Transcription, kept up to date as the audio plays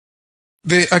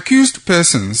The accused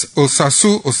persons,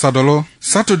 Osasu Osadolor,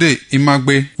 Saturday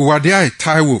Imagbe, Uwadiai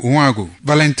Taiwo Nwagu,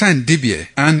 Valentine Dibie,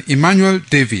 and Emmanuel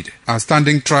David, are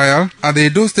standing trial at the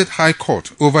Edo State High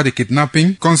Court over the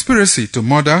kidnapping, conspiracy to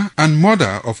murder, and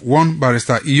murder of one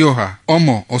barrister Iyoha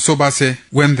Omo Osobase.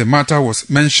 When the matter was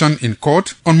mentioned in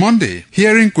court on Monday,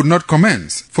 hearing could not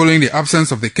commence following the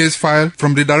absence of the case file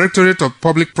from the Directorate of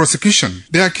Public Prosecution.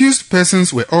 The accused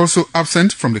persons were also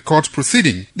absent from the court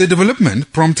proceeding. The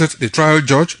development prompted the trial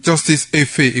judge, Justice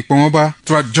Efe Ikpomoba,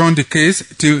 to adjourn the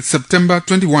case till September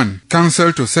 21.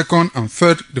 Counsel to second and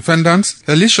third defendants,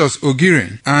 Elicious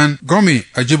Ogirin and Gomi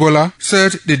Ajibola,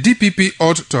 said the DPP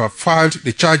ought to have filed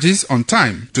the charges on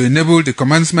time to enable the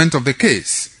commencement of the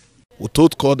case. We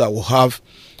told court that we'll have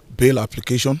bail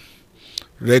application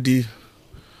ready,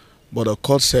 but the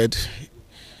court said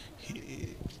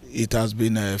it has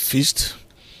been fixed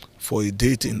for a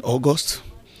date in August,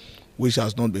 which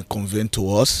has not been conveyed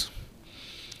to us.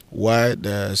 While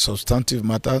the substantive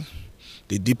matter,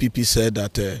 the DPP said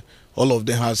that all of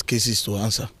them has cases to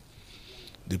answer.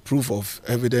 The proof of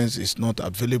evidence is not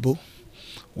available.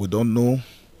 We don't know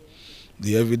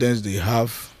the evidence they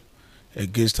have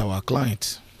against our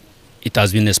client. It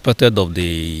has been expected of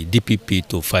the DPP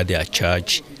to file their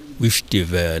charge, which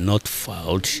they've not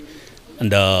filed.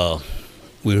 And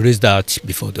we raised that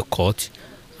before the court,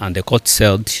 and the court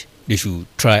said they should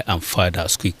try and file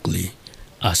as quickly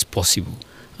as possible.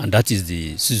 And that is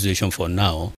the situation for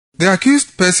now. The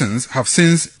accused persons have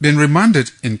since been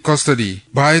remanded in custody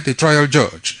by the trial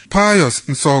judge. Pius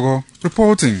Nsogho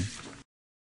reporting.